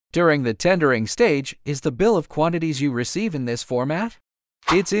During the tendering stage, is the bill of quantities you receive in this format?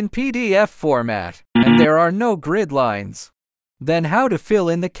 It's in PDF format, and there are no grid lines. Then how to fill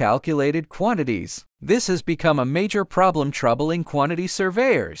in the calculated quantities? This has become a major problem troubling quantity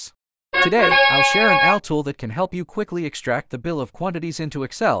surveyors. Today, I'll share an AL tool that can help you quickly extract the bill of quantities into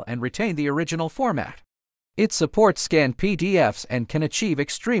Excel and retain the original format. It supports scanned PDFs and can achieve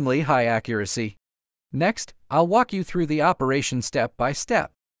extremely high accuracy. Next, I'll walk you through the operation step by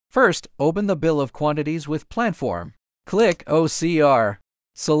step. First, open the bill of quantities with PlanForm. Click OCR.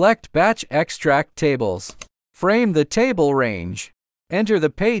 Select Batch Extract Tables. Frame the table range. Enter the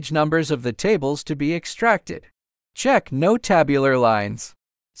page numbers of the tables to be extracted. Check No Tabular Lines.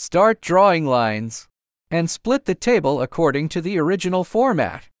 Start drawing lines. And split the table according to the original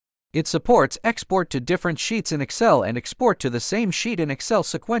format. It supports export to different sheets in Excel and export to the same sheet in Excel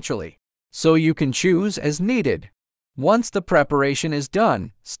sequentially, so you can choose as needed. Once the preparation is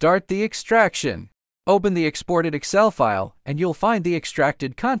done, start the extraction. Open the exported Excel file, and you'll find the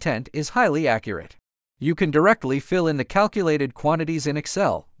extracted content is highly accurate. You can directly fill in the calculated quantities in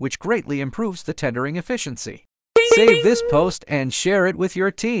Excel, which greatly improves the tendering efficiency. Save this post and share it with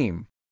your team.